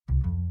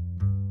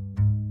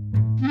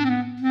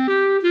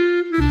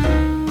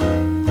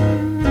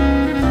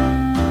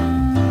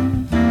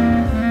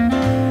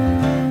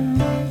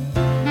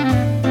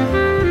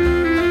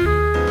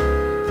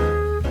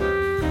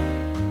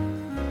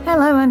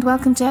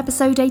welcome to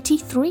episode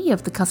 83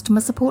 of the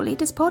Customer Support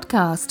Leaders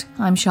podcast.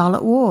 I'm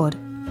Charlotte Ward.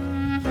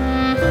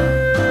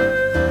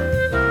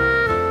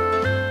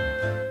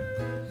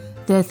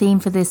 The theme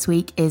for this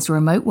week is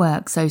remote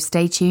work, so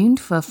stay tuned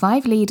for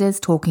 5 leaders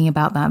talking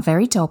about that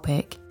very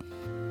topic.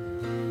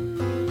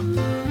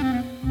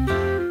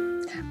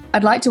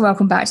 I'd like to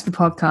welcome back to the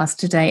podcast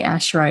today,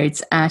 Ash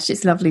Rhodes. Ash,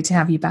 it's lovely to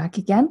have you back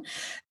again.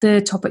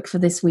 The topic for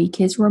this week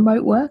is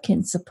remote work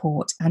in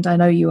support, and I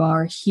know you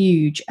are a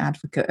huge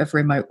advocate of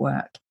remote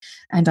work,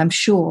 and I'm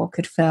sure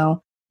could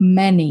fill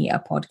many a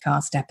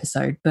podcast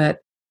episode, but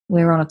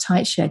we're on a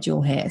tight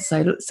schedule here,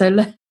 so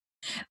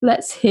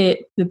let's hit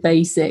the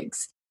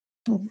basics.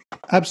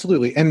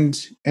 Absolutely.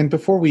 And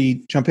before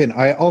we jump in,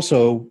 I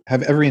also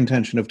have every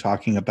intention of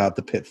talking about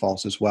the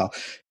pitfalls as well,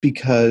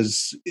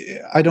 because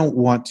I don't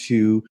want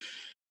to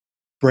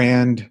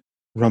brand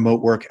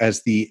remote work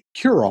as the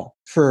cure-all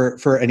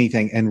for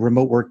anything. And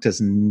remote work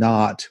does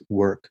not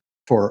work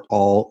for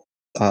all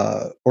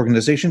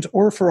organizations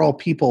or for all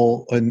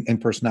people and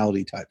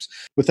personality types.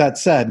 With that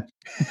said,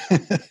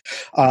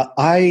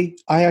 I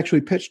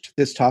actually pitched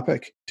this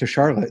topic to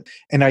Charlotte,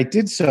 and I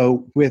did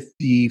so with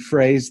the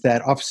phrase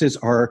that offices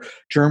are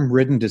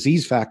germ-ridden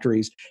disease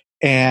factories,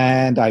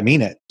 and I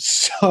mean it.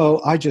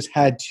 So I just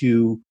had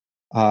to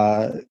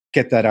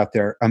get that out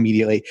there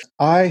immediately.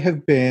 I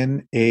have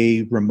been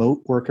a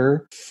remote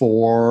worker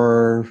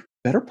for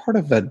better part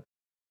of a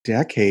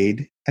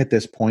decade at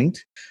this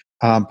point.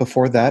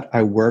 Before that,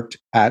 I worked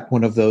at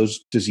one of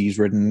those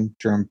disease-ridden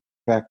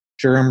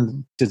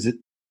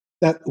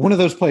one of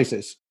those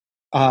places.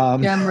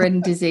 Germ-ridden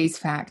disease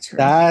factory.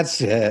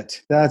 That's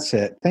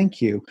it.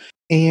 Thank you.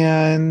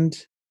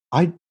 And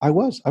I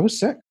was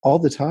sick all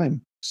the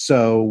time.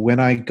 So when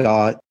I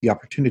got the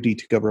opportunity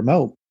to go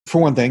remote, for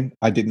one thing,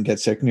 I didn't get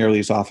sick nearly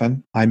as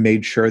often. I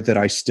made sure that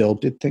I still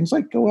did things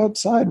like go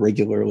outside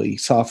regularly,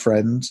 saw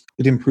friends.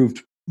 It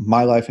improved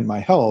my life and my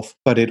health,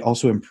 but it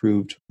also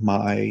improved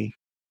my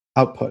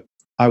output.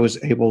 I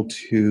was able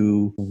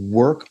to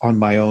work on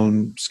my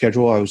own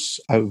schedule. I was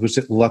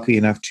lucky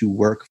enough to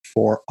work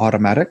for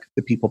Automattic,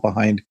 the people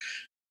behind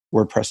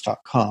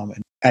WordPress.com,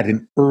 and at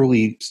an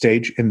early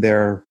stage in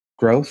their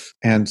growth.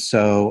 And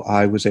so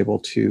I was able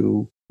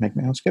to make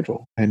my own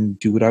schedule and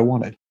do what I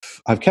wanted.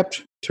 I've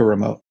kept to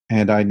remote,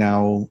 and I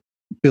now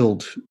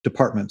build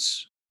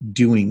departments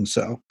doing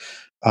so.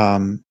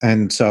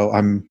 And so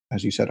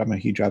as you said, I'm a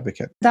huge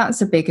advocate. That's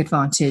a big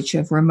advantage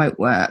of remote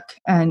work,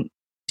 and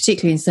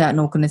particularly in certain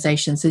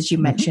organizations, as you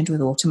mentioned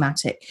with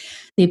Automattic,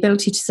 the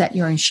ability to set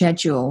your own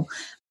schedule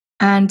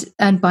and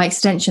by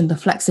extension, the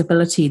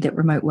flexibility that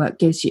remote work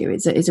gives you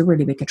is a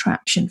really big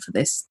attraction for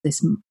this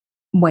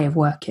way of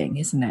working,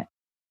 isn't it?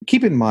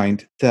 Keep in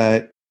mind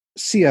that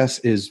CS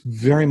is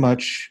very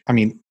much,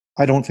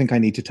 I don't think I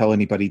need to tell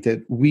anybody that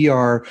we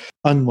are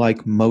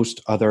unlike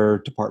most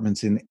other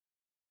departments in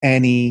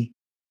any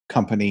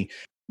company.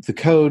 The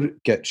code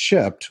gets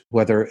shipped,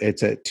 whether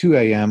it's at 2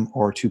 a.m.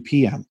 or 2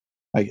 p.m.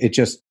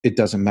 It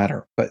doesn't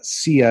matter. But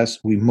CS,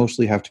 we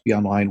mostly have to be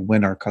online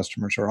when our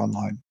customers are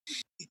online.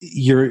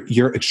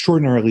 You're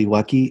extraordinarily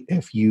lucky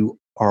if you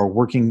are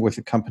working with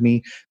a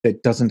company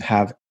that doesn't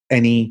have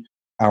any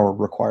hour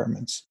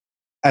requirements.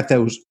 At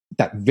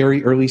that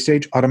very early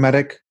stage,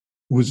 Automattic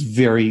was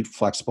very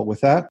flexible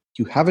with that.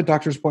 You have a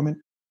doctor's appointment,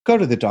 go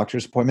to the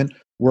doctor's appointment,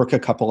 work a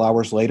couple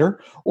hours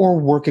later, or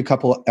work a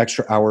couple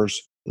extra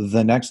hours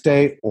the next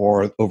day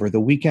or over the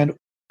weekend.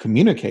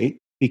 Communicate,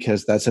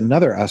 because that's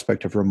another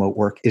aspect of remote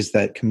work, is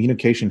that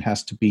communication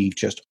has to be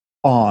just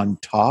on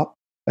top.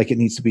 Like it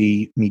needs to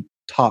be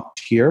top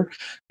tier,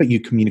 but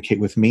you communicate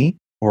with me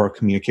or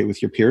communicate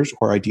with your peers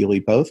or ideally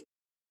both.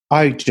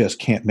 I just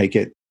can't make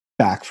it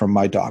back from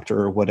my doctor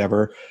or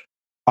whatever.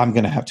 I'm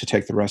going to have to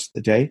take the rest of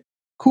the day.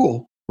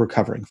 Cool. We're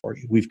covering for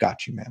you. We've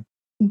got you, man.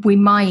 We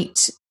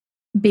might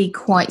be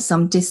quite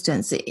some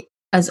distance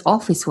as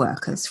office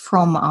workers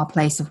from our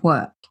place of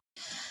work.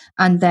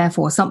 And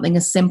therefore, something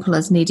as simple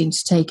as needing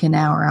to take an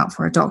hour out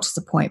for a doctor's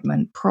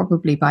appointment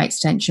probably by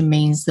extension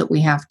means that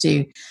we have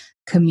to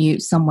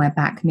commute somewhere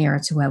back nearer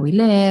to where we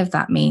live.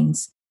 That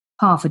means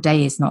half a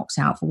day is knocked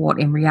out for what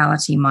in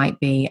reality might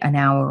be an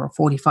hour or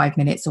 45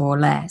 minutes or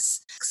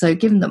less. So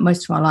given that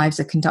most of our lives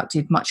are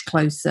conducted much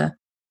closer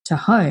to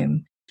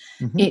home,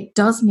 it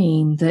does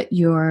mean that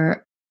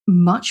you're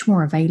much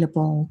more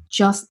available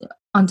just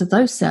under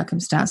those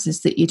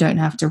circumstances, that you don't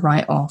have to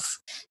write off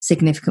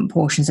significant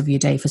portions of your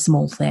day for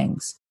small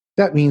things.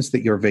 That means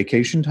that your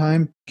vacation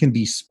time can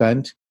be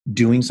spent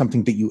doing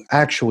something that you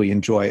actually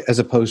enjoy, as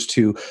opposed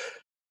to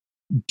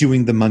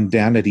doing the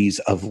mundanities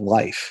of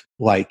life,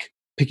 like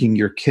picking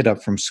your kid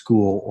up from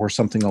school or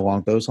something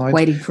along those lines.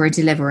 Waiting for a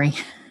delivery.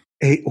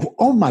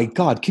 Oh my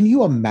God, can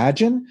you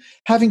imagine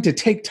having to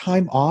take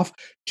time off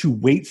to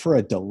wait for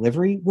a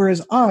delivery?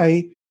 Whereas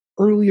I,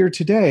 earlier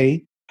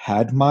today,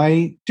 had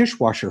my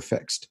dishwasher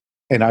fixed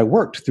and I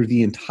worked through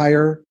the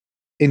entire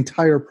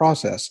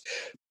process.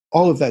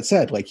 All of that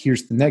said,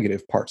 here's the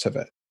negative parts of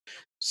it.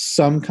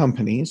 Some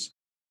companies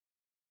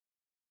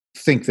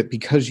think that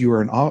because you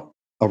are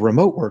a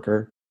remote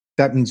worker,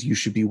 that means you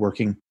should be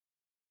working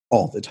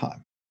all the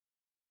time.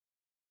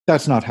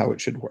 That's not how it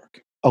should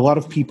work. A lot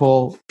of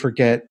people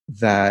forget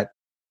that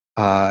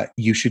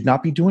you should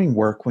not be doing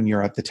work when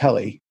you're at the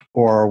telly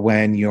or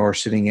when you're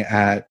sitting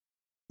at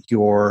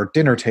your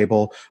dinner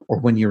table or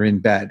when you're in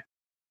bed.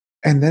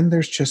 And then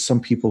there's just some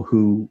people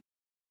who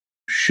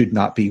should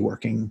not be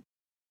working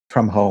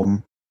from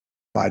home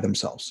by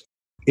themselves.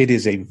 It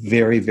is a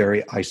very,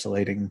 very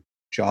isolating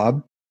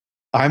job.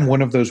 I'm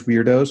one of those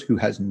weirdos who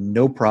has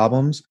no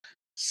problems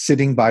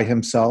sitting by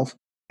himself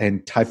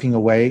and typing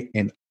away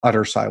in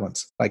utter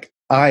silence. Like,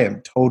 I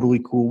am totally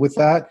cool with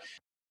that.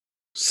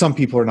 Some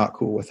people are not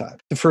cool with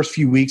that. The first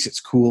few weeks, it's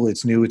cool,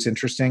 it's new, it's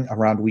interesting.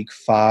 Around week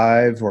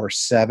 5 or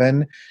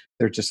 7,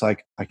 they're just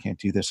like, I can't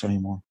do this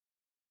anymore.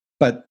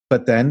 But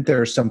then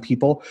there are some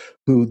people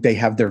who they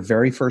have their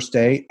very first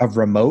day of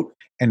remote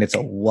and it's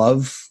a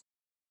love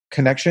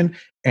connection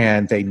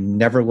and they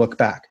never look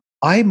back.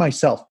 I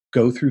myself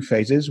go through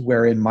phases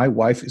wherein my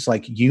wife is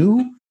like,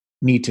 you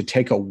need to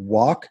take a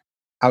walk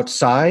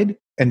outside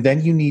and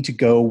then you need to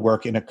go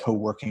work in a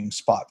co-working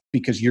spot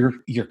because you're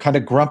kind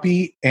of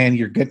grumpy and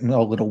you're getting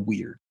a little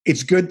weird.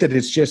 It's good that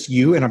it's just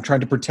you and I'm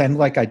trying to pretend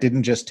like I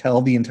didn't just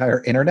tell the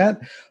entire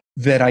internet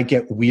that I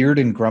get weird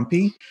and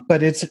grumpy,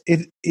 but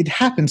it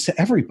happens to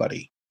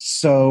everybody.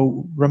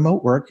 So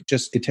remote work it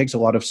takes a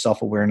lot of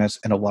self-awareness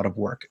and a lot of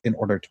work in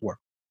order to work.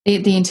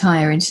 The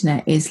entire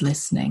internet is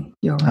listening.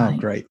 You're right. Oh,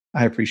 great.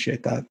 I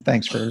appreciate that.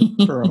 Thanks for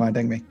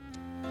reminding me.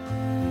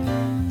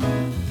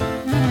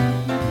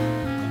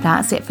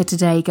 That's it for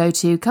today. Go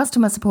to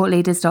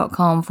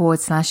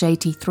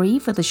customersupportleaders.com/83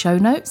 for the show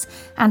notes,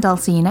 and I'll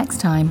see you next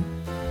time.